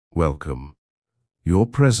Welcome. Your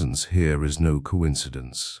presence here is no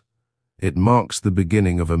coincidence. It marks the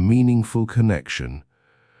beginning of a meaningful connection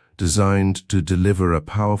designed to deliver a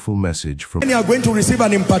powerful message from... You are going to receive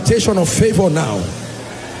an impartation of favor now.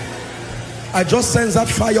 I just sense that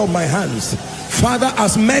fire on my hands. Father,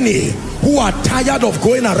 as many who are tired of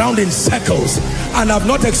going around in circles and have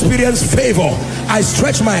not experienced favor, I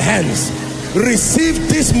stretch my hands. Receive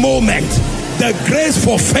this moment the grace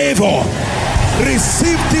for favor.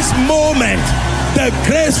 Receive this moment the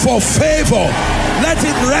grace for favor. Let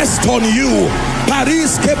it rest on you.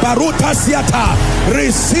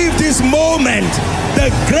 Receive this moment the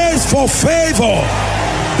grace for favor.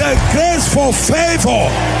 The grace for favor.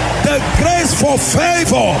 The grace for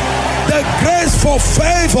favor. The grace for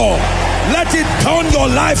favor. Let it turn your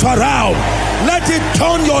life around. Let it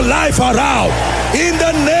turn your life around in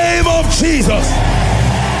the name of Jesus.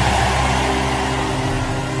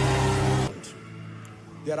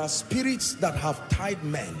 There are spirits that have tied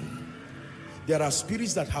men. There are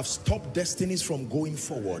spirits that have stopped destinies from going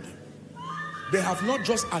forward. They have not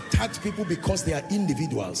just attacked people because they are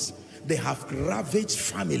individuals. They have ravaged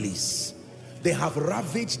families. They have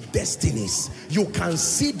ravaged destinies. You can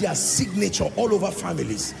see their signature all over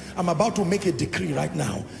families. I'm about to make a decree right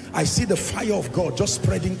now. I see the fire of God just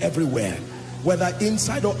spreading everywhere. Whether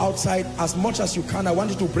inside or outside, as much as you can, I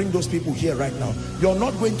want you to bring those people here right now. You're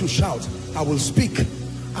not going to shout. I will speak.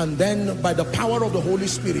 And then by the power of the Holy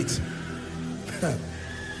Spirit,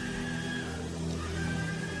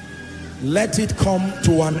 let it come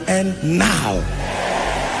to an end now.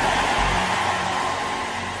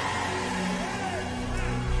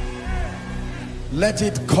 Let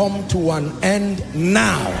it come to an end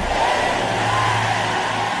now.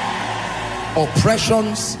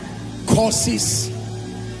 Oppressions, curses,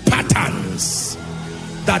 patterns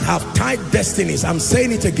that have tied destinies. I'm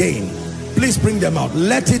saying it again. Please bring them out.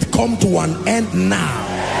 Let it come to an end now.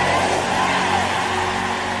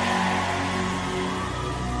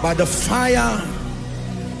 By the fire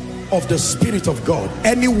of the Spirit of God,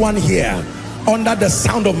 anyone here under the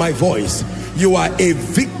sound of my voice, you are a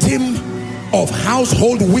victim of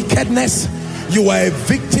household wickedness. You are a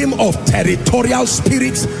victim of territorial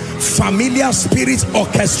spirits, familiar spirits,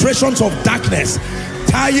 orchestrations of darkness,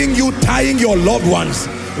 tying you, tying your loved ones.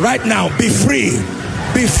 Right now, be free,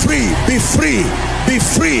 be free, be free, be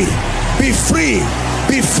free, be free,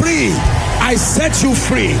 be free. I set you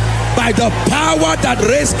free by the power that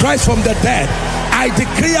raised Christ from the dead. I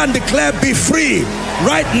decree and declare, be free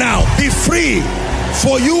right now. Be free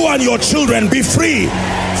for you and your children. Be free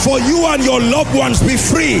for you and your loved ones. Be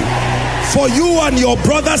free for you and your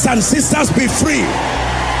brothers and sisters. Be free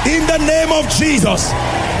in the name of Jesus.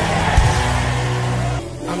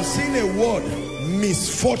 I'm seeing a word,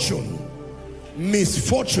 misfortune.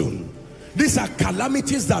 Misfortune. These are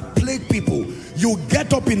calamities that plague people. You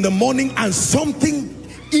get up in the morning and something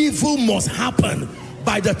evil must happen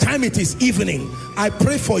by the time it is evening. I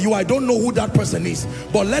pray for you. I don't know who that person is,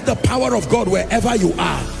 but let the power of God, wherever you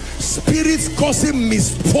are, spirits causing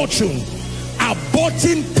misfortune,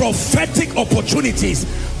 aborting prophetic opportunities,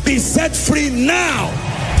 be set free now.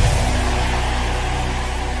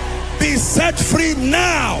 Be set free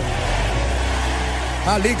now.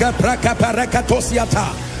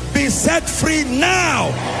 Be set free now.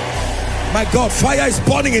 My God, fire is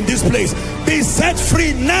burning in this place. Be set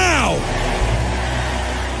free now.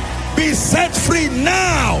 Be set free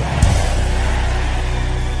now.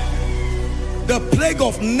 The plague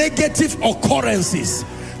of negative occurrences,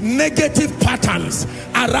 negative patterns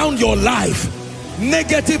around your life,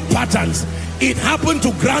 negative patterns. It happened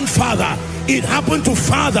to grandfather, it happened to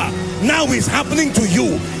father, now it's happening to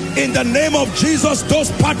you. In the name of Jesus,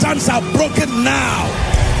 those patterns are broken now.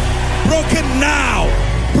 Broken now.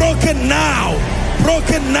 Broken now.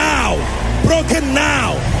 Broken now. Broken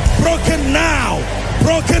now. Broken now.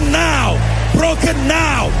 Broken now. Broken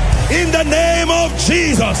now. In the name of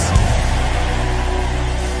Jesus.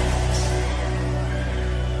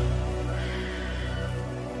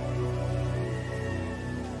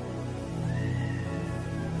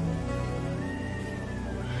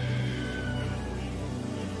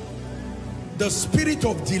 The spirit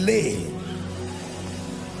of delay,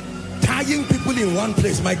 tying people in one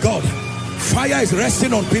place. My God, fire is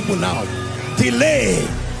resting on people now. Delay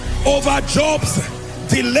over jobs,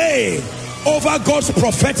 delay over God's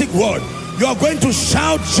prophetic word. You are going to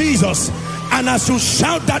shout Jesus, and as you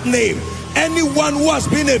shout that name, anyone who has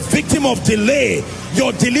been a victim of delay,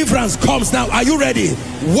 your deliverance comes now. Are you ready?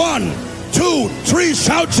 1, 2, 3,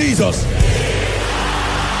 shout Jesus.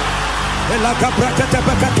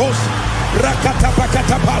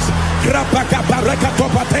 Rakatapakatapas,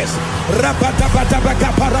 Rapakaparakatopates,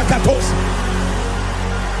 Rapatapatabakaparakatos.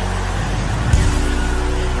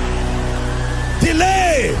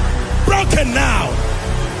 Delay broken now,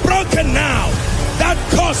 broken now. That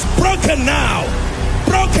curse broken now,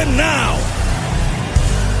 broken now.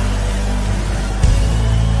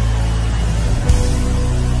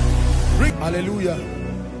 Hallelujah.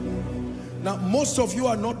 Now most of you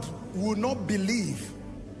will not believe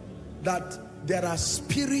that there are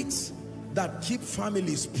spirits that keep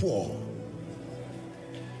families poor.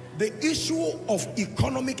 The issue of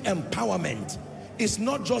economic empowerment is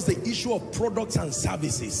not just the issue of products and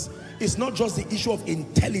services. It's not just the issue of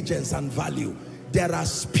intelligence and value. There are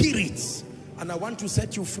spirits, and I want to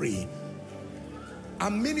set you free.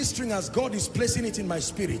 I'm ministering as God is placing it in my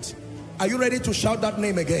spirit. Are you ready to shout that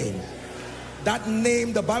name again? That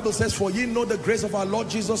name, the Bible says, for ye know the grace of our Lord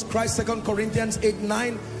Jesus Christ, 2 Corinthians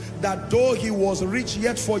 8:9, that though he was rich,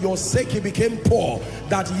 yet for your sake he became poor,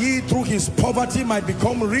 that ye through his poverty might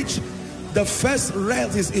become rich. The first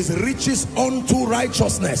realm is riches unto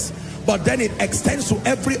righteousness, but then it extends to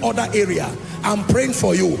every other area. I'm praying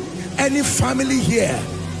for you. Any family here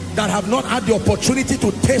that have not had the opportunity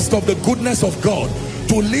to taste of the goodness of God,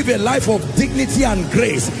 to live a life of dignity and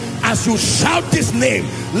grace, as you shout this name,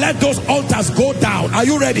 let those altars go down. Are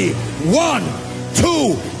you ready? 1,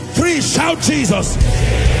 2, 3, shout Jesus.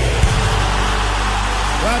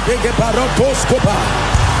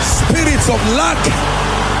 Spirits of lack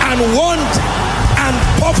and want and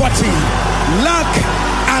poverty, lack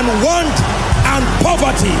and want and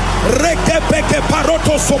poverty,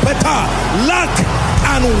 lack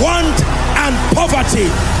and want and poverty,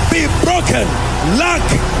 be broken. Lack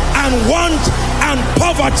and want and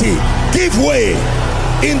poverty, give way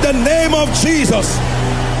in the name of Jesus.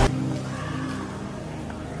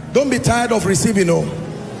 Don't be tired of receiving. Oh,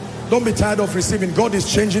 don't be tired of receiving. God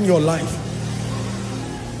is changing your life,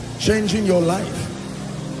 changing your life,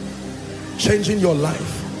 changing your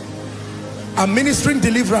life. I'm ministering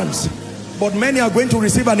deliverance, but many are going to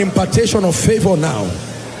receive an impartation of favor now.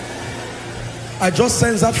 I just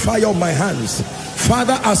sense that fire on my hands.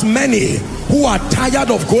 Father, as many who are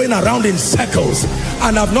tired of going around in circles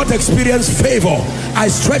and have not experienced favor, I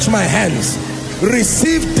stretch my hands.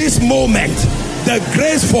 Receive this moment the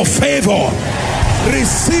grace for favor.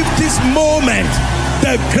 Receive this moment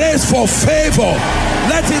the grace for favor.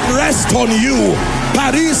 Let it rest on you.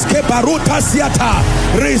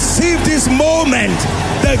 Receive this moment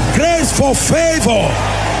the grace for favor.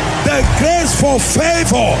 The grace for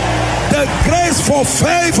favor. The grace for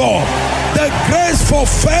favor. The grace for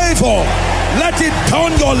favor. Let it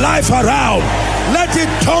turn your life around. Let it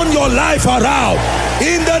turn your life around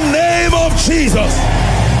in the name of Jesus.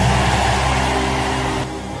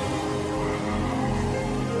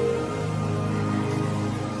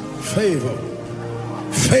 Favor.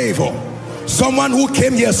 Favor. Someone who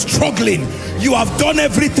came here struggling, you have done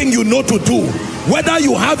everything you know to do. Whether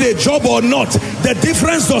you have a job or not, the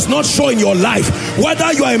difference does not show in your life.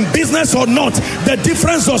 Whether you are in business or not, the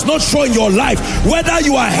difference does not show in your life. Whether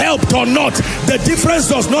you are helped or not, the difference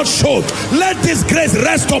does not show. Let this grace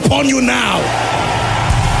rest upon you now.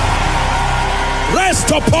 Rest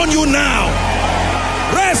upon you now.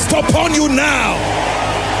 Rest upon you now.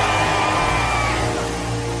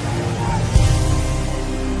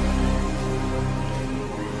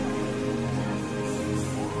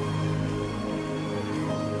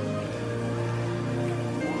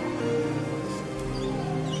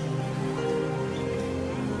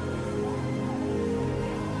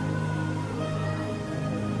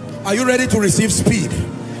 Are you ready to receive speed?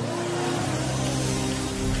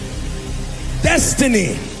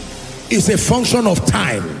 Destiny is a function of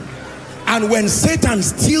time. And when Satan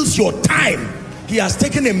steals your time, he has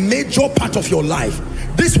taken a major part of your life.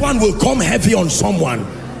 This one will come heavy on someone.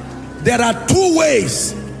 There are two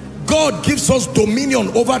ways God gives us dominion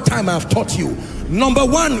over time. I have taught you. Number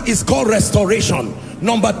one is called restoration.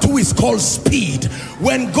 Number two is called speed.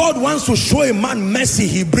 When God wants to show a man mercy,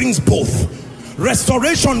 he brings both.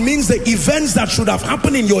 Restoration means the events that should have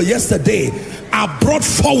happened in your yesterday are brought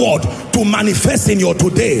forward to manifest in your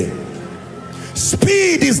today.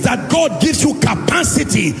 Speed is that God gives you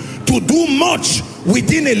capacity to do much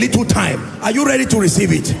within a little time. Are you ready to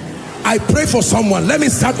receive it? I pray for someone. Let me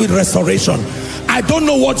start with restoration. I don't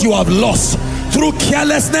know what you have lost through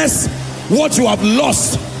carelessness, what you have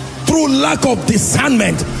lost through lack of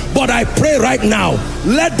discernment, but I pray right now,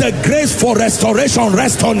 let the grace for restoration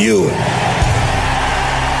rest on you.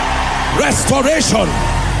 Restoration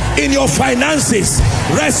in your finances,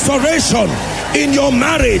 restoration in your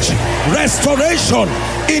marriage, restoration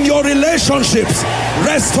in your relationships,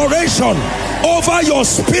 restoration over your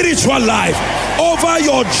spiritual life, over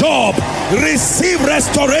your job. Receive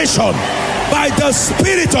restoration by the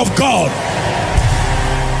Spirit of God.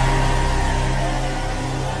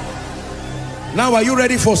 Now, are you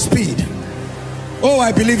ready for speed? Oh,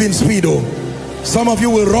 I believe in speed. Oh, some of you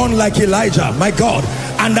will run like Elijah. My God.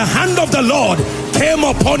 And the hand of the Lord came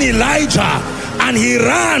upon Elijah, and he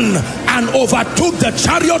ran and overtook the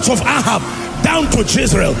chariots of Ahab down to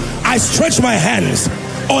Jezreel. I stretch my hands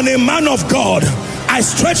on a man of God. I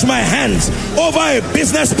stretch my hands over a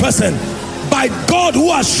business person. By God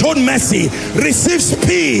who has shown mercy, receive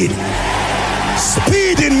speed.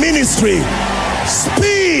 Speed in ministry.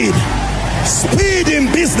 Speed. Speed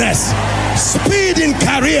in business. Speed in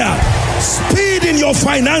career. Speed in your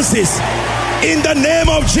finances. In the name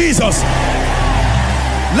of Jesus.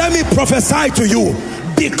 Let me prophesy to you.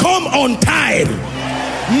 Become on time.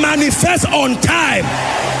 Manifest on time.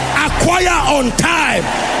 Acquire on time.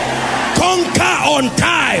 Conquer on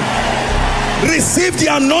time. Receive the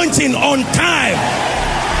anointing on time.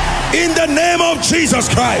 In the name of Jesus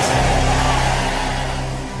Christ.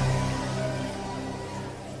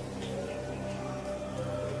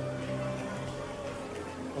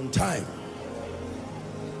 On time.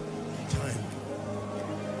 Time.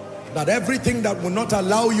 That everything that will not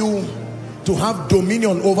allow you to have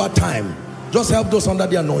dominion over time, just help those under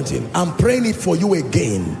the anointing. I'm praying it for you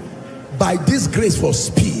again. By this grace for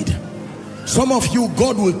speed. Some of you,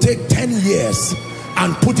 God will take 10 years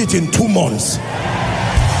and put it in 2 months.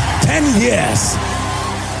 10 years.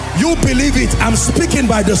 You believe it? I'm speaking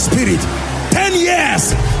by the Spirit. 10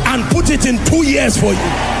 years and put it in 2 years for you.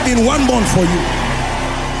 In 1 month for you.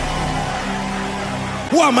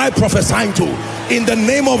 Who am I prophesying to? In the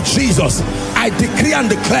name of Jesus, I decree and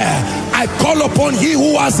declare, I call upon he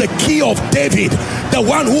who has the key of David, the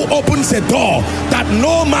one who opens a door that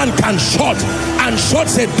no man can shut and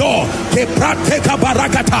shuts a door.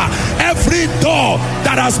 Every door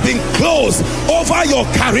that has been closed over your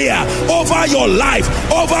career, over your life,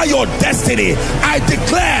 over your destiny, I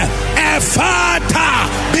declare,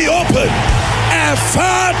 Ephata, be open.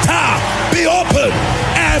 Ephata, be open.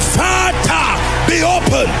 Ephata, be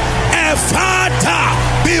open. Ephata,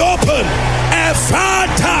 be open.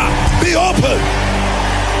 Ephata, be open.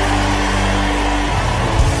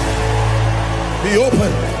 Be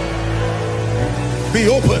open. Be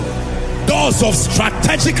open. Doors of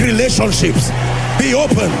strategic relationships, be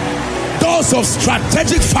open. Doors of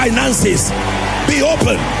strategic finances, be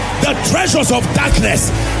open. The treasures of darkness,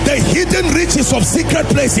 the hidden riches of secret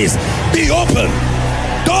places, be open.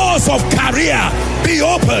 Doors of career, be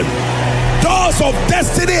open. Doors of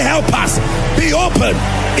destiny helpers, be open.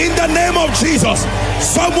 In the name of Jesus.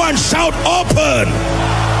 Someone shout open.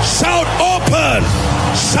 Shout open.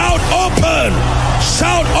 Shout open.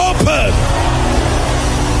 Shout open.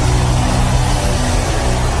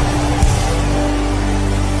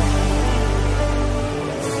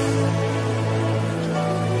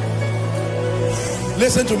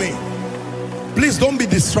 Listen to me. Please don't be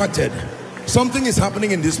distracted. Something is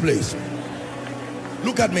happening in this place.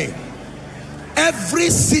 Look at me. Every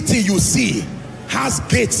city you see has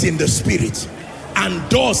gates in the spirit and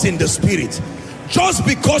doors in the spirit. Just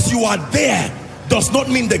because you are there does not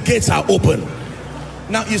mean the gates are open.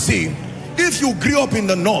 Now you see, if you grew up in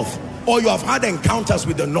the north or you have had encounters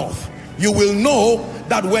with the north, you will know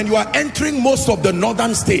that when you are entering most of the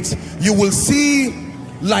northern states, you will see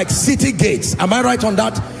like city gates. Am I right on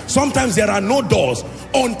that? Sometimes there are no doors.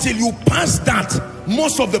 Until you pass that,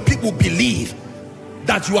 most of the people believe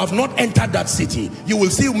that you have not entered that city. You will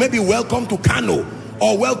see maybe welcome to Kano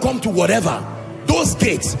or welcome to whatever. Those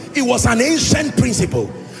gates, it was an ancient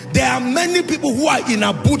principle. There are many people who are in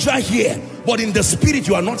Abuja here, but in the spirit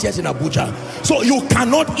you are not yet in Abuja. So you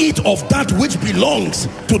cannot eat of that which belongs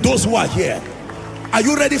to those who are here. Are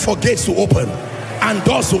you ready for gates to open and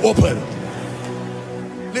doors to open?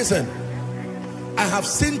 Listen, I have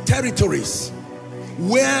seen territories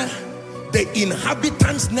where the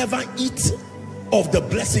inhabitants never eat of the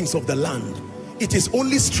blessings of the land. It is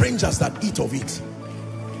only strangers that eat of it.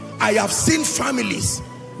 I have seen families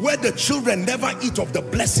where the children never eat of the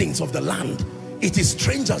blessings of the land. It is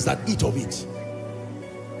strangers that eat of it.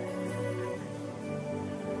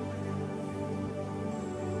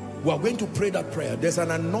 We are going to pray that prayer. There's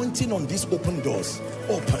an anointing on these open doors.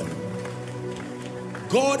 Open.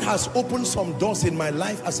 God has opened some doors in my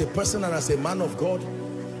life as a person and as a man of God,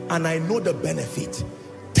 and I know the benefit.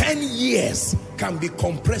 10 years can be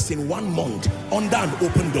compressed in 1 month under an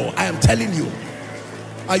open door. I am telling you.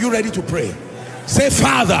 Are you ready to pray? Say,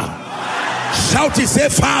 Father. Shout it. Say,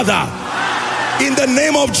 Father. In the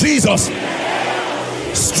name of Jesus,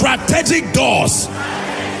 strategic doors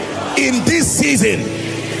in this season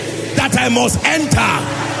that I must enter,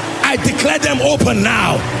 I declare them open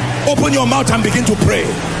now. Open your mouth and begin to pray.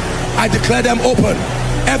 I declare them open.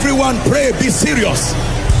 Everyone pray, be serious.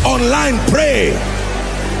 Online pray.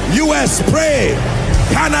 US pray.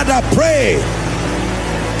 Canada pray.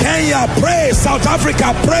 Kenya pray. South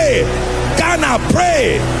Africa pray. Ghana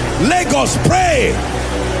pray. Lagos pray.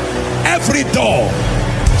 Every door,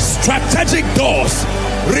 strategic doors,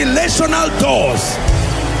 relational doors,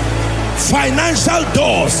 financial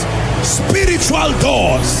doors, spiritual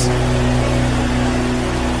doors.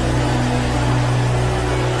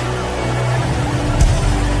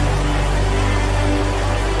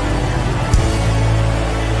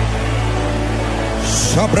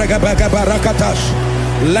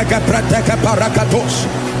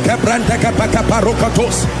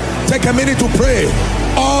 Take a minute to pray.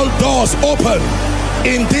 All doors open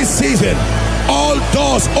in this season. All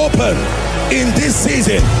doors open in this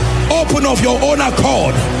season. Open of your own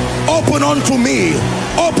accord. Open unto me.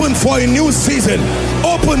 Open for a new season.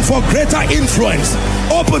 Open for greater influence.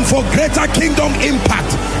 Open for greater kingdom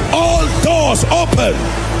impact. All doors open.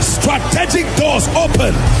 Strategic doors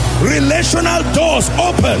open. Relational doors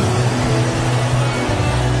open.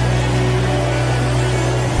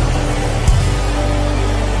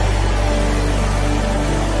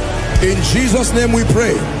 In Jesus' name we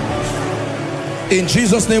pray. In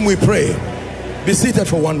Jesus' name we pray. Be seated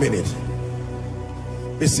for 1 minute.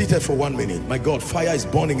 Be seated for 1 minute. My God, fire is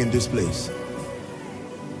burning in this place.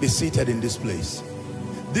 Be seated in this place.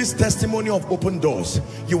 This testimony of open doors,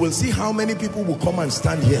 you will see how many people will come and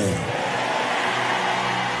stand here.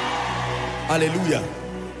 Hallelujah.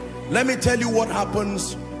 Let me tell you what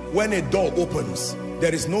happens when a door opens.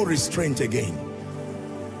 There is no restraint again.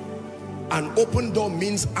 An open door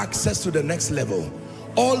means access to the next level.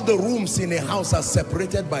 All the rooms in a house are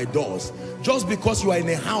separated by doors. Just because you are in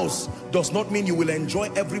a house does not mean you will enjoy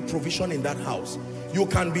every provision in that house. You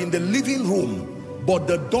can be in the living room, but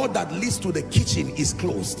the door that leads to the kitchen is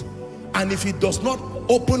closed. And if it does not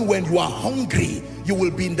open when you are hungry, you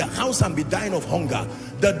will be in the house and be dying of hunger.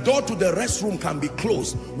 The door to the restroom can be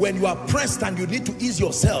closed. When you are pressed and you need to ease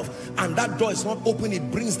yourself and that door is not open,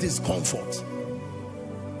 it brings discomfort.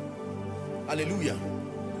 Hallelujah.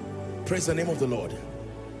 Praise the name of the Lord.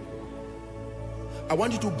 I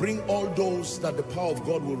want you to bring all those that the power of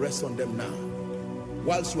God will rest on them now.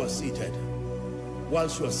 Whilst you are seated.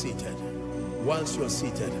 Whilst you are seated. Whilst you are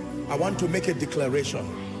seated. I want to make a declaration.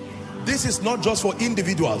 This is not just for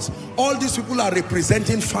individuals. All these people are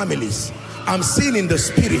representing families. I'm seeing in the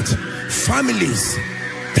spirit families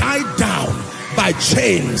tied down by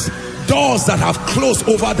chains, doors that have closed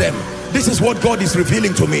over them. This is what God is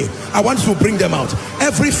revealing to me. I want you to bring them out.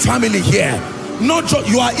 Every family here, not just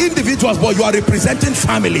you are individuals, but you are representing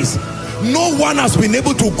families. No one has been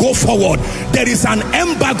able to go forward. There is an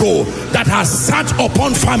embargo that has sat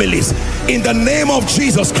upon families. In the name of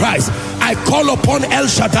Jesus Christ, I call upon El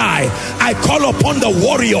Shaddai. I call upon the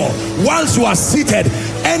warrior. Whilst you are seated,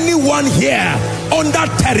 anyone here under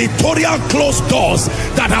territorial closed doors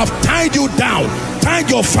that have tied you down, tied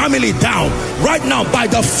your family down, right now, by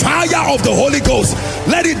the fire of the Holy Ghost,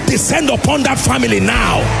 let it descend upon that family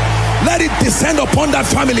now. Let it descend upon that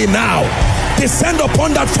family now. Descend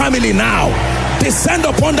upon that family now. Descend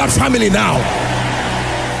upon that family now.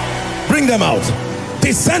 Bring them out.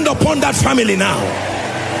 Descend upon that family now.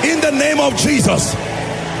 In the name of Jesus,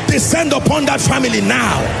 descend upon that family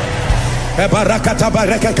now. My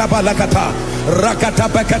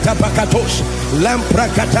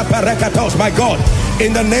God,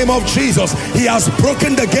 in the name of Jesus, he has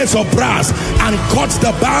broken the gates of brass and cut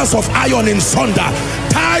the bars of iron in sunder.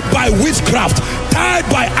 Tied by witchcraft, tied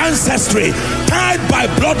by ancestry, tied by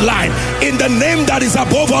bloodline, in the name that is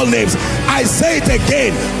above all names, I say it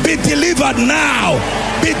again, be delivered now.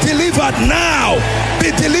 Be delivered now.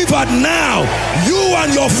 Be delivered now. You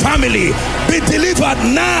and your family, be delivered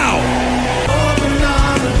now.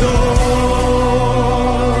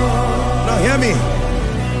 Now hear me.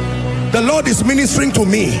 The Lord is ministering to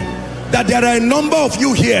me that there are a number of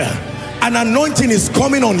you here. An anointing is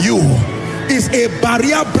coming on you. Is a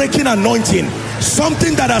barrier breaking anointing.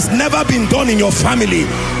 Something that has never been done in your family.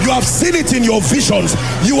 You have seen it in your visions.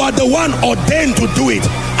 You are the one ordained to do it.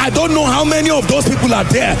 I don't know how many of those people are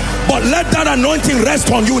there, but let that anointing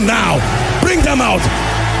rest on you now. Bring them out.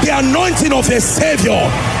 The anointing of a savior,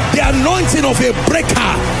 the anointing of a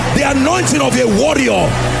breaker, the anointing of a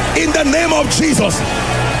warrior, in the name of Jesus.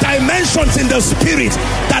 Dimensions in the spirit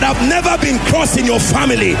that have never been crossed in your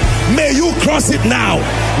family, may you cross it now.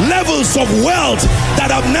 Levels of wealth that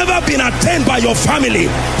have never been attained by your family,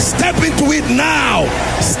 step into it now.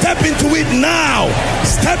 Step into it now.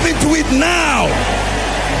 Step into it now.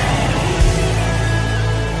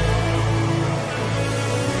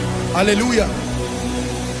 Hallelujah.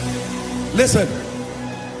 Listen,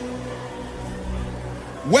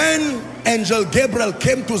 when angel Gabriel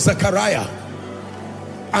came to Zechariah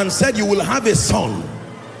and said, you will have a son,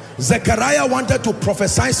 Zechariah wanted to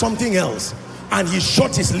prophesy something else, and he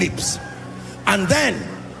shut his lips. And then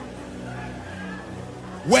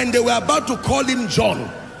when they were about to call him John,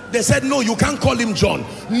 they said, no, you can't call him John.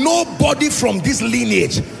 Nobody from this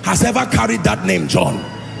lineage has ever carried that name, John.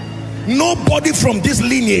 Nobody from this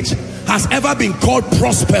lineage has ever been called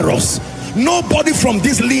prosperous. Nobody from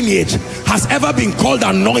this lineage has ever been called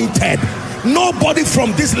anointed. Nobody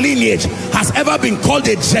from this lineage has ever been called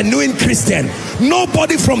a genuine Christian.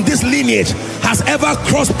 Nobody from this lineage has ever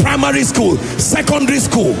crossed primary school, secondary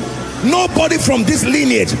school. Nobody from this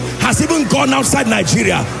lineage has even gone outside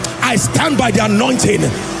Nigeria. I stand by the anointing,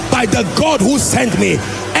 by the God who sent me.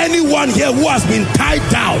 Anyone here who has been tied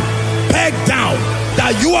down, pegged down,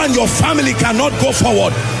 that you and your family cannot go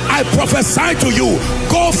forward, I prophesy to you,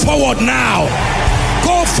 go forward now.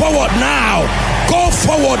 Go forward now. Go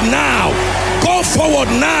forward now. Go forward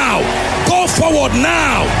now. Go forward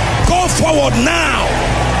now. Go forward now.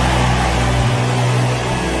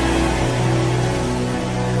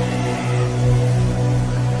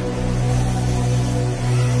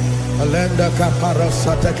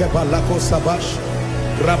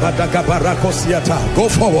 Go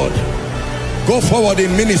forward. Go forward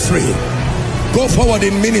in ministry. Go forward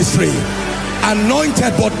in ministry.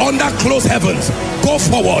 Anointed but under closed heavens. Go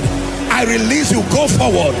forward. I release you. Go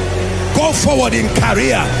forward. Go forward in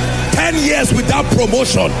career. 10 years without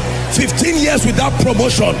promotion, 15 years without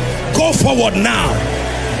promotion. Go forward now.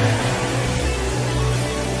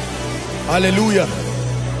 Hallelujah.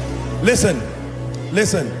 Listen.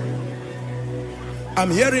 Listen.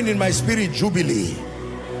 I'm hearing in my spirit Jubilee.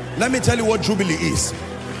 Let me tell you what Jubilee is.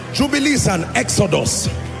 Jubilee is an exodus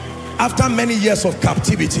after many years of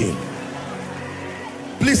captivity.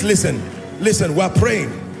 Please listen. Listen, we're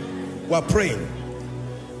praying. We're praying.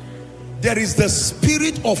 There is the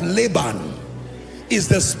spirit of Laban. Is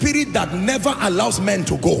the spirit that never allows men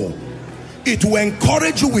to go. It will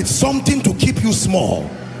encourage you with something to keep you small,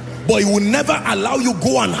 but it will never allow you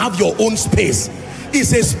go and have your own space.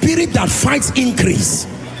 It's a spirit that fights increase.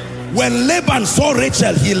 When Laban saw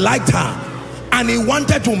Rachel, he liked her and he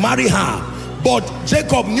wanted to marry her, but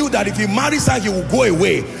Jacob knew that if he marries her, he will go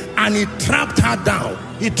away, and he trapped her down.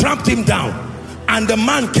 He trapped him down, and the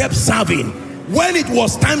man kept serving. When it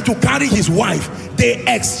was time to carry his wife, they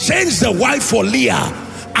exchanged the wife for Leah,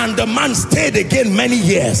 and the man stayed again many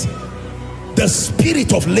years. The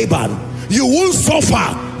spirit of Laban. You won't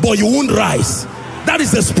suffer, but you won't rise. That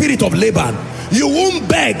is the spirit of Laban. You won't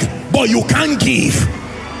beg, but you can't give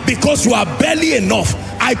because you are barely enough.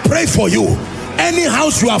 I pray for you. Any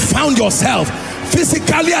house you have found yourself,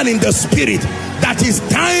 physically and in the spirit, that is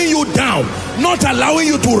tying you down, not allowing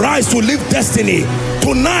you to rise to live destiny,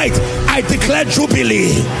 tonight I declare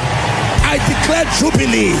Jubilee. I declare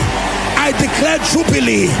Jubilee. I declare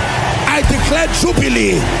Jubilee. I declare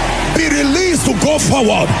Jubilee. Be released to go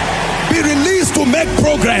forward. Be released to make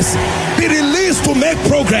progress. Be released to make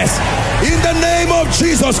progress in the name of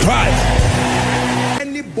Jesus Christ.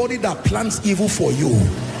 Anybody that plans evil for you,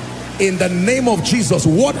 in the name of Jesus,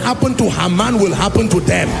 what happened to Haman will happen to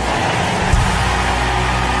them.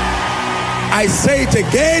 I say it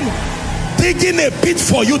again, digging a pit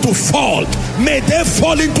for you to fall, may they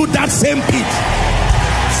fall into that same pit.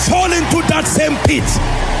 Fall into that same pit.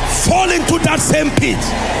 Fall into that same pit.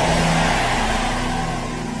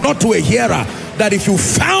 Not to a hearer, that if you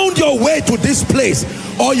found your way to this place,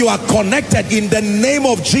 or you are connected, in the name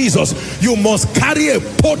of Jesus, you must carry a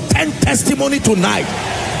potent testimony tonight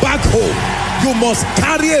back home. You must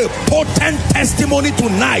carry a potent testimony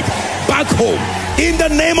tonight back home, in the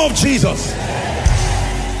name of Jesus.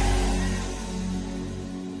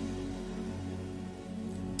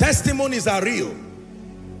 Testimonies are real.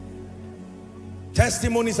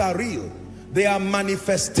 Testimonies are real. They are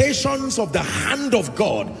manifestations of the hand of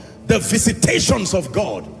God, the visitations of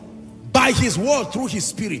God by his word through his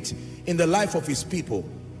spirit in the life of his people.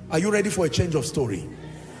 Are you ready for a change of story?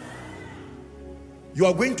 You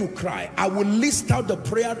are going to cry. I will list out the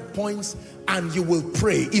prayer points and you will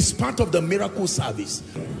pray. It's part of the miracle service.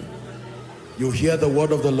 You hear the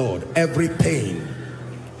word of the Lord. Every pain,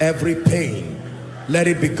 let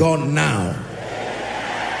it be gone now.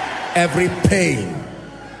 Every pain,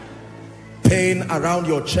 pain around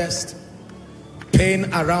your chest,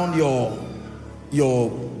 pain around your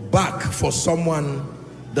back, for someone,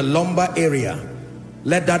 the lumbar area,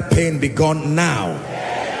 let that pain be gone now.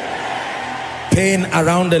 Pain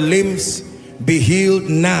around the limbs, be healed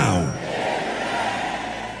now.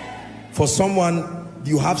 For someone,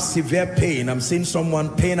 you have severe pain. I'm seeing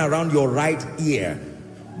someone, pain around your right ear,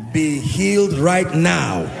 be healed right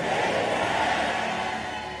now.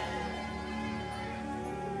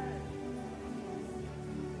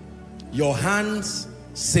 Your hands,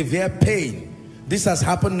 severe pain. This has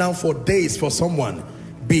happened now for days for someone.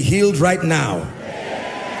 Be healed right now.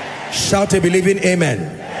 Shout a believing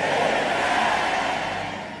amen.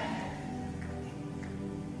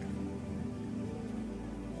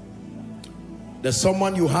 There's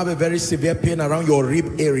someone, you have a very severe pain around your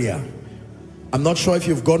rib area. I'm not sure if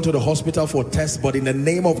you've gone to the hospital for tests, but in the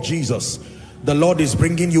name of Jesus, the Lord is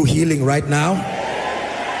bringing you healing right now.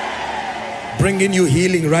 Bringing you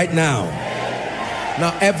healing right now.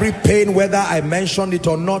 Now every pain, whether I mentioned it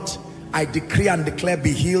or not, I decree and declare,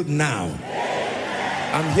 be healed now.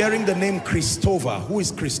 I'm hearing the name Christopher. Who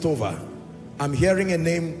is Christopher? I'm hearing a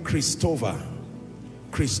name Christopher.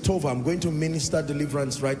 Christopher, I'm going to minister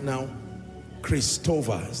deliverance right now.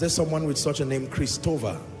 Christopher. Is there someone with such a name?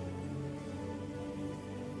 Christopher.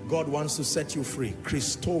 God wants to set you free.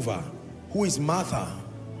 Christopher. Who is Martha?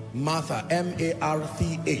 Martha,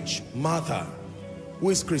 M-A-R-T-H. Martha. Who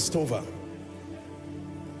is Christopher?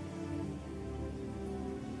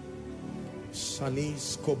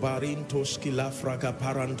 Sanis kobarintos kila fraga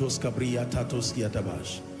parantos kabria tatos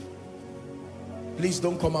kiatabash. Please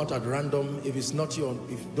don't come out at random. If it's not your,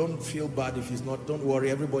 if don't feel bad, if it's not, don't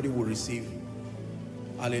worry, everybody will receive.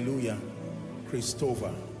 Hallelujah.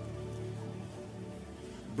 Christopher.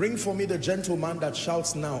 Bring for me the gentleman that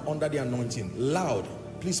shouts now under the anointing. Loud.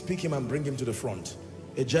 Please pick him and bring him to the front.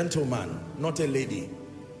 A gentleman, not a lady.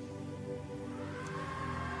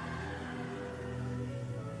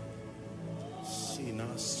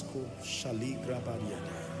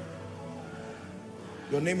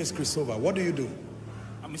 Your name is Christopher. What do you do?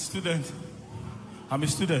 I'm a student. I'm a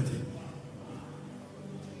student.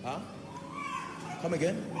 Huh? Come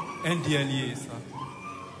again? NDLEA, sir.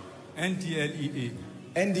 NDLEA.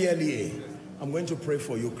 NDLEA. I'm going to pray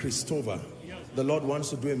for you, Christopher. The Lord wants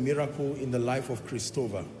to do a miracle in the life of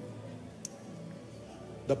Christopher.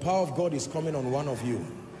 The power of God is coming on one of you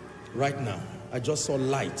right now. I just saw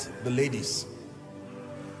light. The ladies.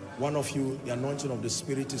 One of you, the anointing of the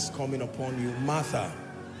Spirit is coming upon you. Martha.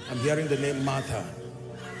 I'm hearing the name Martha.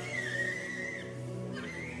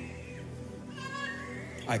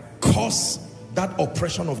 I curse that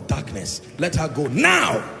oppression of darkness. Let her go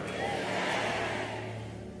now.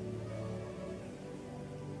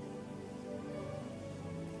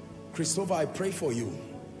 Christopher, I pray for you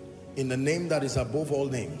in the name that is above all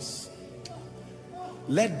names.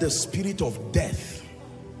 Let the spirit of death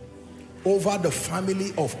over the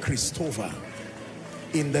family of Christopher,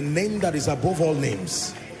 in the name that is above all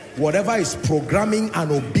names, whatever is programming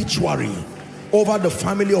an obituary over the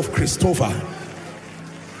family of Christopher,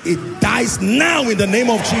 it dies now in the name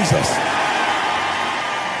of Jesus.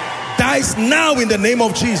 Dies now in the name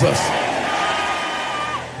of Jesus.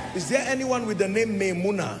 Is there anyone with the name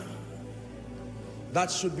Maimuna? That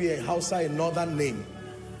should be a Hausa, a northern name.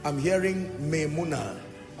 I'm hearing Maimuna.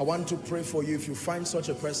 I want to pray for you. If you find such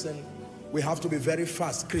a person, we have to be very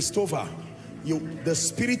fast. Christopher, the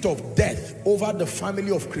spirit of death over the family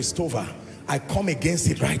of Christopher, I come against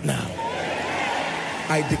it right now.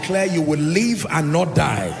 I declare you will live and not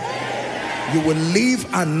die. You will live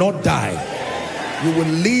and not die. You will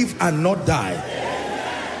live and not die.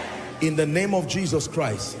 In the name of Jesus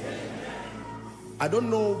Christ. I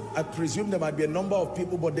don't know, I presume there might be a number of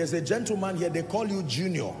people, but there's a gentleman here, they call you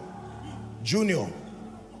Junior. Junior.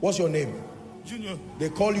 What's your name? Junior. They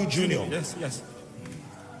call you Junior. Yes, yes.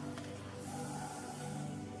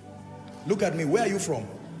 Look at me. Where are you from?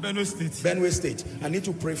 Benue State. Benue State. I need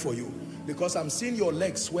to pray for you because I'm seeing your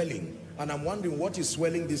leg swelling and I'm wondering what is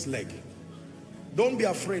swelling this leg. Don't be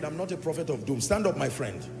afraid. I'm not a prophet of doom. Stand up, my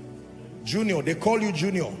friend. Junior. They call you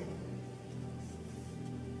Junior.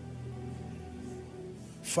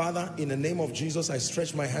 Father, in the name of Jesus, I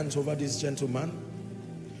stretch my hands over this gentleman.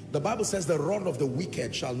 The Bible says the rod of the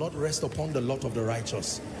wicked shall not rest upon the lot of the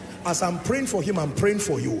righteous. As I'm praying for him, I'm praying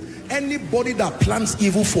for you. Anybody that plans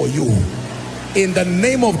evil for you, in the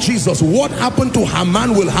name of Jesus, what happened to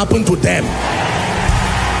Haman will happen to them.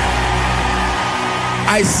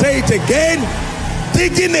 I say it again,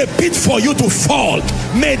 digging a pit for you to fall.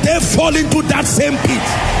 May they fall into that same pit.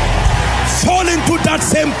 Fall into that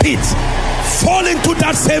same pit. Fall into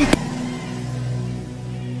that same pit.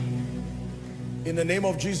 In the name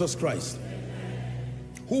of Jesus Christ.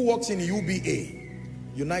 Who works in UBA?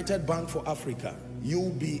 United Bank for Africa.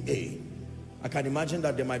 UBA. I can imagine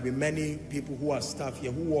that there might be many people who are staff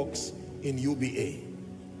here who works in UBA.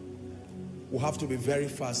 We have to be very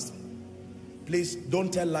fast. Please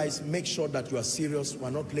don't tell lies. Make sure that you are serious. We're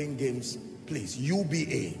not playing games. Please.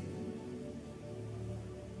 UBA.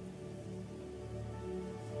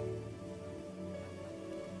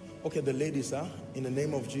 Okay, the ladies, in the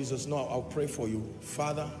name of Jesus, now I'll pray for you.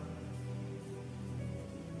 Father,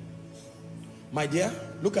 my dear,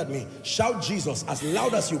 look at me. Shout Jesus as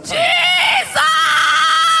loud as you can. Jesus!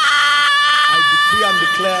 I decree and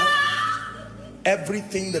declare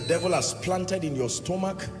everything the devil has planted in your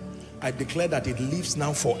stomach, I declare that it lives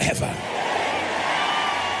now forever.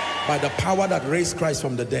 By the power that raised Christ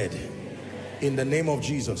from the dead. In the name of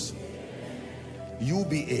Jesus.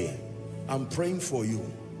 UBA, I'm praying for you.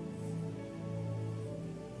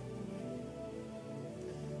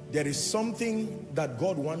 There is something that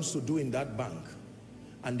God wants to do in that bank,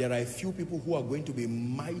 and there are a few people who are going to be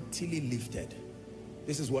mightily lifted.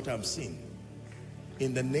 This is what I'm seeing.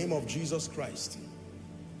 In the name of Jesus Christ,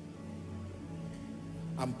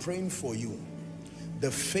 I'm praying for you.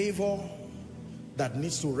 The favor that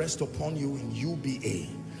needs to rest upon you in UBA,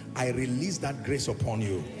 I release that grace upon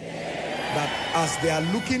you. That as they are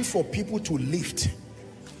looking for people to lift,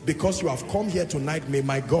 because you have come here tonight, may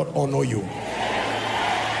my God honor you.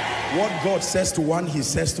 What God says to one, he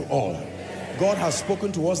says to all. God has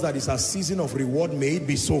spoken to us that it's a season of reward. May it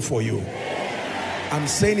be so for you. I'm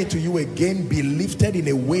saying it to you again, be lifted in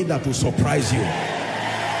a way that will surprise you.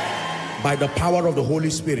 By the power of the Holy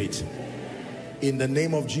Spirit. In the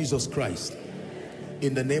name of Jesus Christ.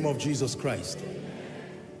 In the name of Jesus Christ.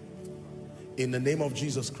 In the name of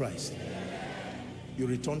Jesus Christ. You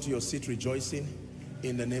return to your seat rejoicing.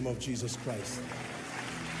 In the name of Jesus Christ.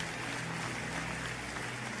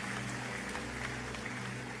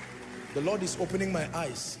 The Lord is opening my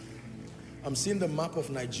eyes. I'm seeing the map of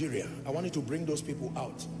Nigeria. I wanted to bring those people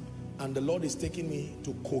out. And the Lord is taking me to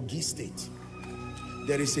Kogi State.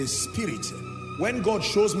 There is a spirit. When God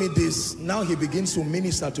shows me this, now he begins to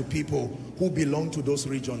minister to people who belong to those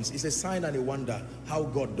regions. It's a sign and a wonder how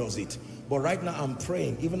God does it. But right now I'm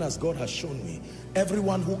praying, even as God has shown me,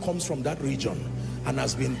 everyone who comes from that region and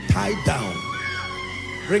has been tied down,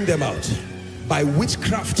 bring them out by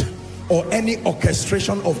witchcraft or any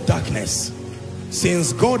orchestration of darkness.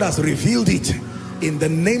 Since God has revealed it in the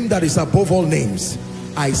name that is above all names,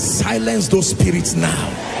 I silence those spirits now.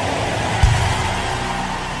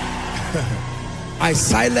 I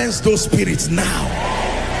silence those spirits now.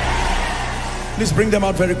 Please bring them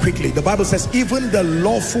out very quickly. The Bible says even the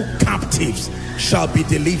lawful captives shall be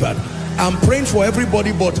delivered. I'm praying for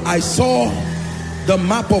everybody, but I saw the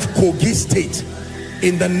map of Kogi State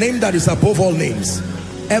in the name that is above all names.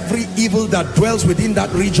 Every evil that dwells within that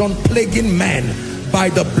region, plaguing men, by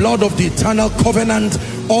the blood of the eternal covenant,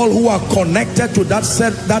 all who are connected to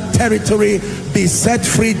that territory, be set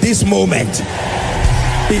free this moment.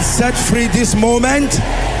 Be set free this moment.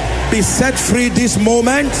 Be set free this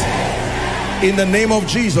moment. In the name of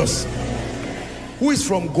Jesus. Who is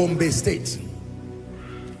from Gombe State?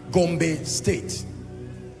 Gombe State.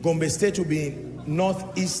 Gombe State will be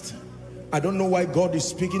northeast. I don't know why God is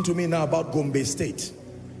speaking to me now about Gombe State.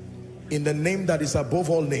 In the name that is above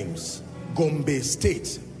all names, Gombe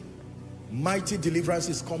State. Mighty deliverance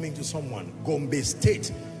is coming to someone. Gombe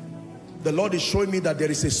State. The Lord is showing me that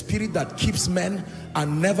there is a spirit that keeps men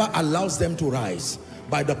and never allows them to rise.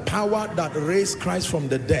 By the power that raised Christ from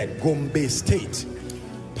the dead. Gombe State.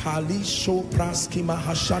 Palisho praskima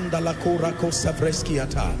hashandalako rako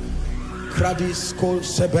sevreskiata. Kradisko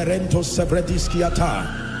seberento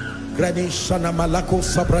sevrediskiata. Gradishana malako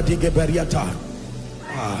sabradigeberiata.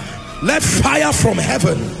 Let fire from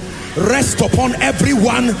heaven rest upon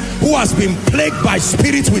everyone who has been plagued by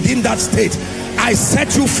spirits within that state. I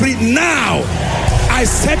set you free now. I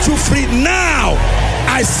set you free now.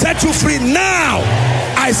 I set you free now.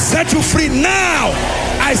 I set you free now.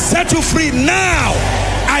 I set you free now.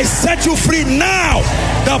 I set you free now.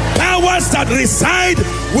 The powers that reside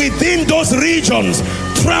within those regions,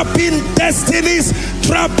 trapping destinies,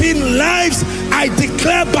 trapping lives, I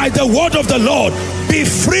declare by the word of the Lord, be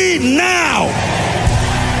free now.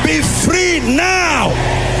 Be free now.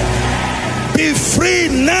 Be free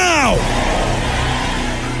now.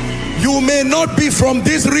 You may not be from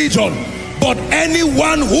this region, but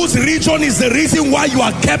anyone whose region is the reason why you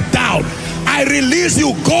are kept down, I release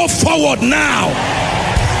you. Go forward now.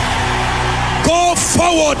 Go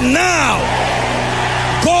forward now.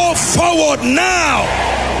 Go forward now.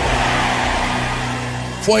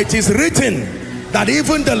 For it is written that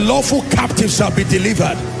even the lawful captive shall be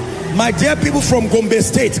delivered. My dear people from Gombe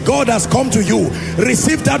State, God has come to you.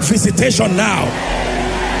 Receive that visitation now.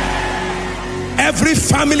 Every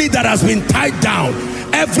family that has been tied down,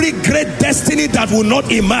 every great destiny that will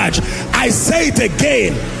not emerge, I say it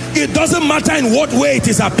again, it doesn't matter in what way it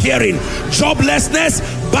is appearing, joblessness,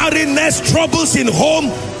 barrenness, troubles in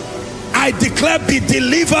home, I declare, be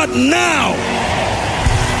delivered now.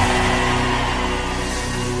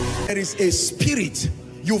 There is a spirit.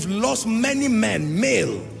 You've lost many men,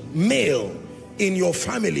 male, in your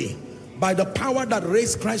family by the power that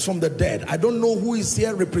raised Christ from the dead. I don't know who is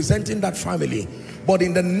here representing that family, but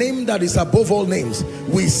in the name that is above all names,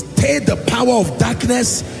 we stay the power of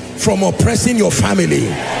darkness from oppressing your family.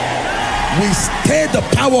 We stay the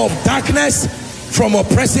power of darkness from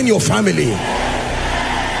oppressing your family.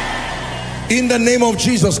 In the name of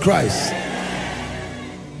Jesus Christ.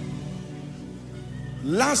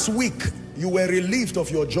 Last week, you were relieved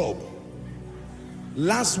of your job.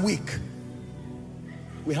 Last week,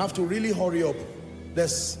 we have to really hurry up.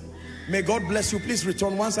 May God bless you. Please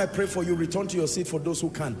return. Once I pray for you, return to your seat for those who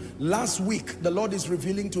can. Last week, the Lord is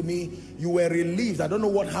revealing to me, you were relieved. I don't know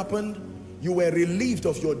what happened. You were relieved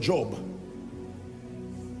of your job.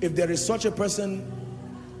 If there is such a person,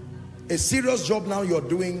 a serious job now you're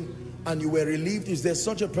doing, and you were relieved, is there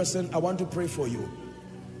such a person? I want to pray for you.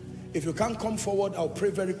 If you can't come forward, I'll pray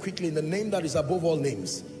very quickly in the name that is above all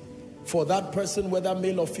names. For that person, whether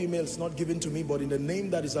male or female, it's not given to me, but in the name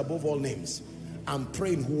that is above all names, I'm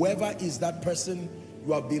praying, whoever is that person,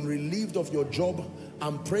 you have been relieved of your job.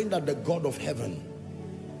 I'm praying that the God of heaven,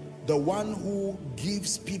 the one who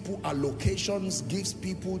gives people allocations, gives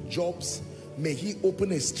people jobs, may he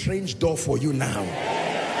open a strange door for you now.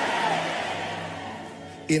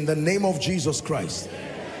 In the name of Jesus Christ.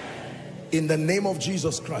 In the name of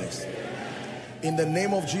Jesus Christ. In the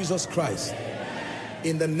name of Jesus Christ.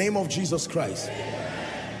 In the name of Jesus Christ.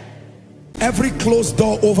 Every closed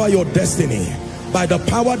door over your destiny, by the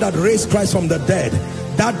power that raised Christ from the dead,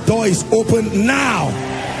 that door is open now.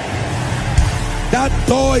 That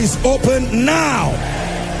door is open now.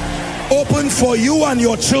 Open for you and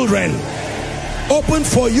your children. Open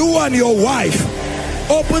for you and your wife.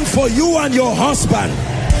 Open for you and your husband.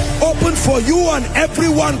 Open for you and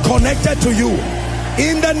everyone connected to you.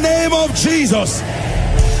 In the name of Jesus.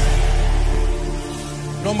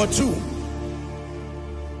 Number 2.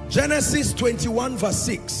 Genesis 21 verse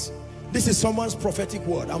 6. This is someone's prophetic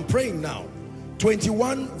word. I'm praying now.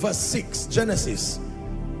 21 verse 6. Genesis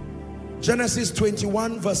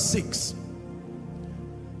 21 verse 6.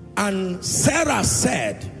 And Sarah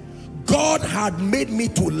said, God had made me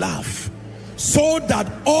to laugh, so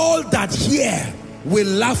that all that hear will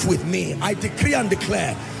laugh with me. I decree and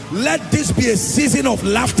declare, let this be a season of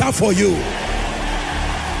laughter for you.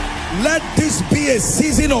 Let this be a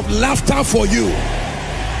season of laughter for you.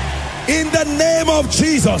 In the name of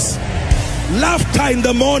Jesus. Laughter in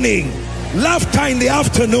the morning, laughter in the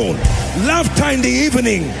afternoon, laughter in the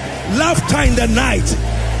evening, laughter in the night.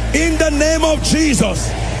 In the name of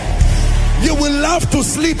Jesus. You will laugh to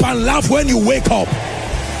sleep and laugh when you wake up.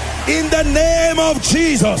 In the name of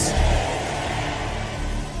Jesus.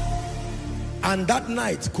 And that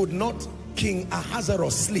night could not King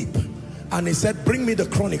Ahasuerus sleep, and he said, bring me the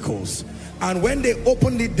Chronicles. And when they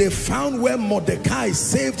opened it, they found where Mordecai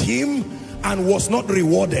saved him and was not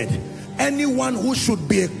rewarded. Anyone who should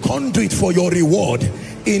be a conduit for your reward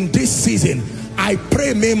in this season, I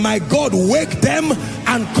pray, may my God wake them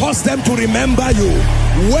and cause them to remember you.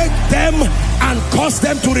 Wake them and cause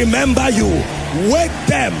them to remember you. Wake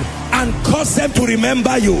them and cause them to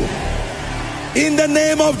remember you. In the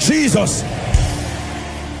name of Jesus.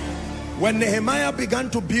 When Nehemiah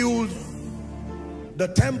began to build the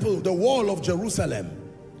temple, the wall of Jerusalem,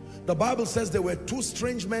 the Bible says there were 2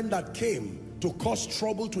 strange men that came to cause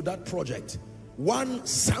trouble to that project. 1,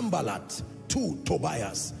 Sanballat. 2,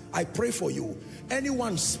 Tobias. I pray for you.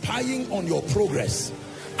 Anyone spying on your progress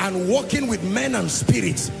and working with men and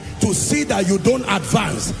spirits to see that you don't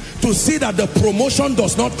advance, to see that the promotion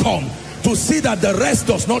does not come, to see that the rest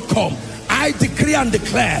does not come, I decree and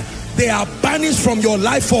declare, they are banished from your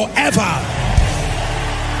life forever.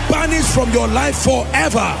 Banished from your life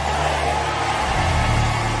forever.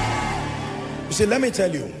 You see, let me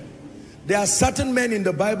tell you, there are certain men in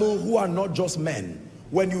the Bible who are not just men.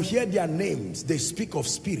 When you hear their names, they speak of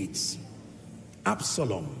spirits.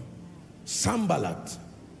 Absalom, Sanballat,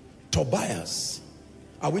 Tobias.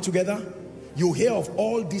 Are we together? You hear of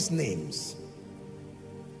all these names.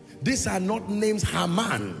 These are not names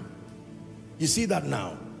Haman. You see that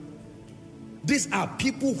now? These are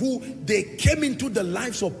people who, they came into the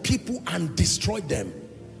lives of people and destroyed them.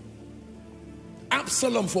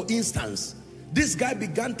 Absalom, for instance, this guy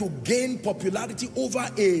began to gain popularity over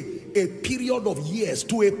a period of years,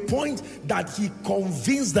 to a point that he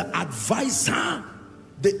convinced the advisor,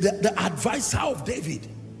 the advisor of David.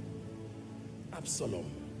 Absalom,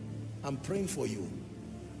 I'm praying for you.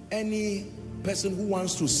 Any person who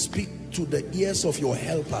wants to speak to the ears of your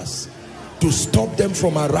helpers to stop them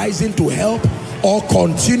from arising to help or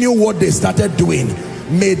continue what they started doing,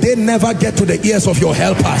 may they never get to the ears of your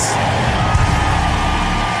helpers.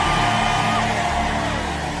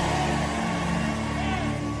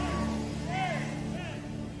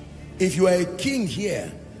 If you are a king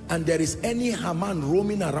here and there is any Haman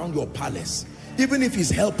roaming around your palace, even if he's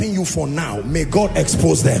helping you for now, may God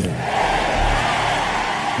expose them.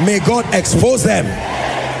 May God expose them.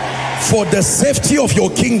 For the safety of your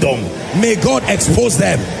kingdom, may God expose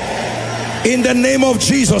them. In the name of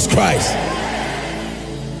Jesus Christ.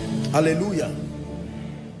 Hallelujah.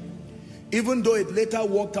 Even though it later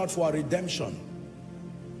worked out for our redemption,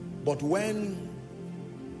 but when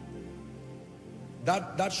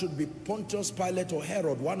that should be Pontius Pilate or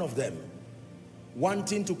Herod, one of them,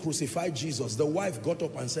 wanting to crucify Jesus, the wife got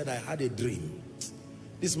up and said, I had a dream.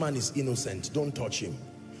 This man is innocent, don't touch him.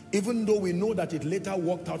 Even though we know that it later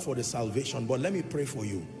worked out for the salvation, but let me pray for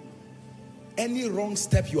you. Any wrong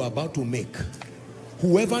step you are about to make,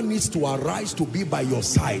 whoever needs to arise to be by your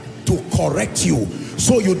side to correct you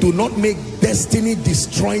so you do not make destiny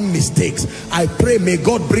destroying mistakes, I pray may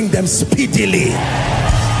God bring them speedily.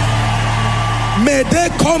 May they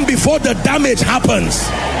come before the damage happens.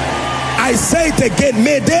 I say it again,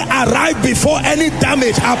 may they arrive before any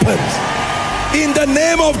damage happens. In the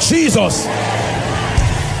name of Jesus.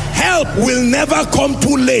 Help will never come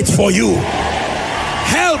too late for you.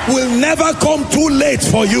 Help will never come too late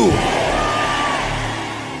for you.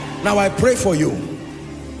 Now I pray for you.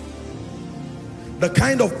 The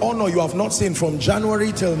kind of honor you have not seen from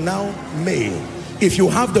January till now, May, if you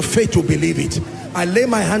have the faith to believe it, I lay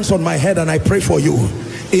my hands on my head and I pray for you.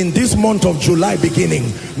 In this month of July beginning,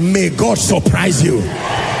 may God surprise you.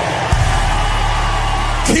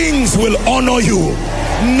 Kings will honor you.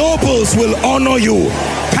 Nobles will honor you.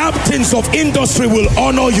 Captains of industry will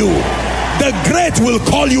honor you. The great will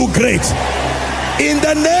call you great. In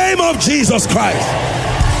the name of Jesus Christ.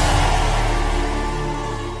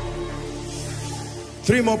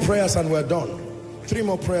 3 more prayers and we're done. 3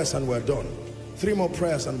 more prayers and we're done. 3 more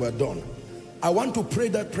prayers and we're done. I want to pray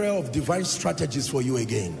that prayer of divine strategies for you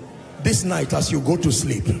again. This night as you go to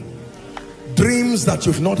sleep. Dreams that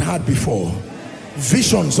you've not had before.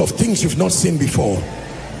 Visions of things you've not seen before.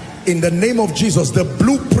 In the name of Jesus, the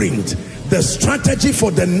blueprint, the strategy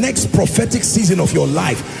for the next prophetic season of your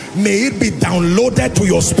life, may it be downloaded to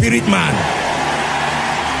your spirit man.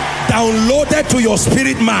 Downloaded to your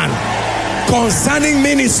spirit man. Concerning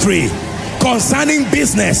ministry, concerning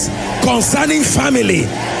business, concerning family,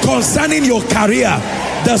 concerning your career,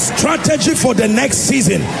 the strategy for the next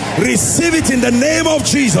season, receive it in the name of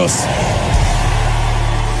Jesus.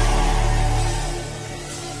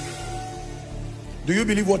 Do you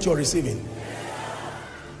believe what you're receiving?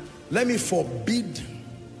 Let me forbid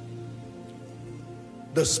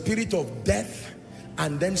the spirit of death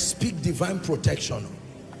and then speak divine protection.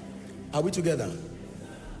 Are we together?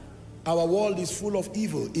 Our world is full of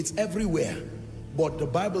evil. It's everywhere. But the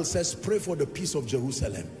Bible says, pray for the peace of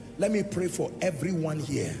Jerusalem. Let me pray for everyone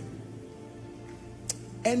here.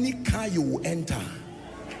 Any car you will enter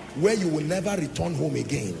where you will never return home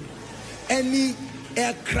again. Any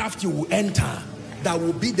aircraft you will enter that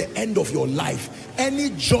will be the end of your life. Any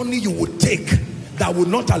journey you will take that will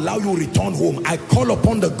not allow you to return home. I call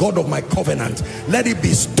upon the God of my covenant. Let it be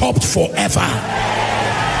stopped forever.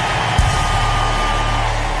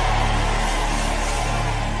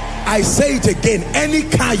 I say it again, any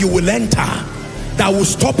car you will enter that will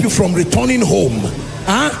stop you from returning home,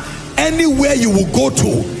 anywhere you will go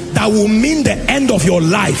to that will mean the end of your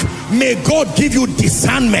life, may God give you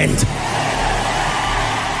discernment.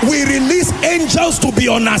 We release angels to be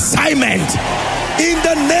on assignment in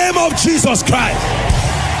the name of Jesus Christ.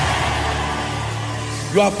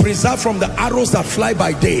 You are preserved from the arrows that fly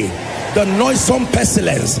by day, the noisome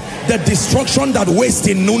pestilence, the destruction that wastes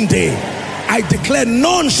in noonday. I declare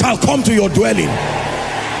none shall come to your dwelling.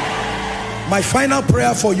 My final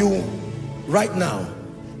prayer for you right now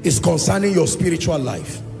is concerning your spiritual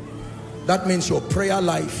life. That means your prayer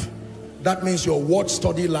life. That means your word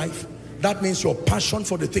study life. That means your passion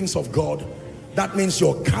for the things of God. That means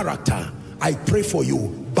your character. I pray for you,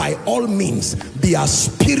 by all means, be as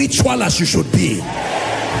spiritual as you should be.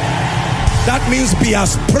 That means be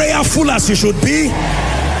as prayerful as you should be,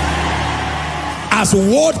 as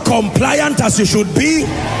word compliant as you should be,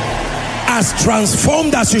 as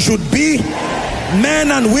transformed as you should be,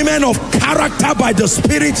 men and women of character by the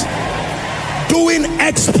Spirit, doing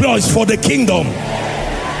exploits for the kingdom.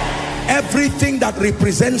 Everything that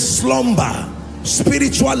represents slumber,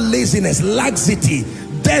 spiritual laziness, laxity,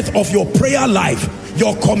 death of your prayer life,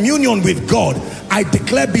 your communion with God, I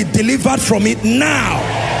declare, be delivered from it now.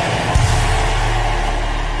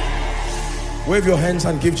 Wave your hands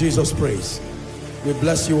and give Jesus praise. We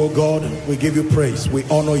bless you, O God. We give you praise. We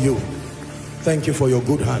honor you. Thank you for your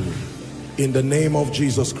good hand. In the name of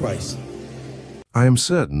Jesus Christ. I am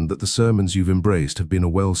certain that the sermons you've embraced have been a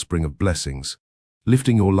wellspring of blessings,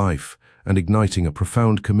 lifting your life and igniting a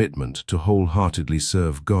profound commitment to wholeheartedly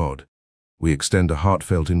serve God. We extend a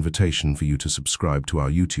heartfelt invitation for you to subscribe to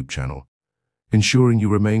our YouTube channel, ensuring you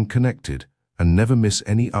remain connected and never miss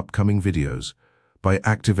any upcoming videos by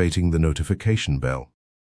activating the notification bell.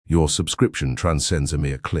 Your subscription transcends a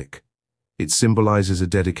mere click. It symbolizes a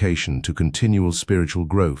dedication to continual spiritual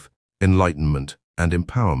growth, enlightenment, and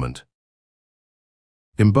empowerment.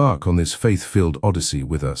 Embark on this faith-filled odyssey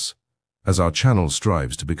with us, as our channel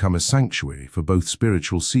strives to become a sanctuary for both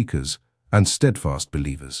spiritual seekers and steadfast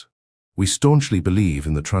believers. We staunchly believe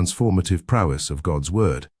in the transformative prowess of God's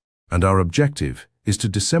Word, and our objective is to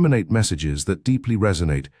disseminate messages that deeply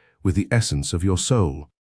resonate with the essence of your soul.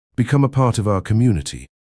 Become a part of our community,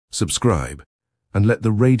 subscribe, and let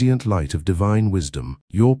the radiant light of divine wisdom.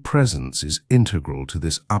 Your presence is integral to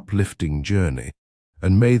this uplifting journey,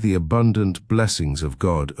 and may the abundant blessings of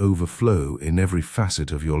God overflow in every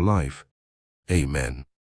facet of your life. Amen.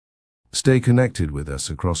 Stay connected with us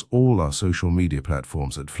across all our social media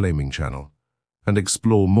platforms at Flaming Channel, and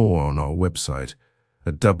explore more on our website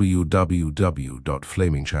at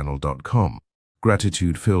www.flamingchannel.com.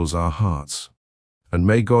 Gratitude fills our hearts, and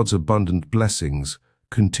may God's abundant blessings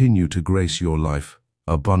continue to grace your life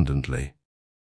abundantly.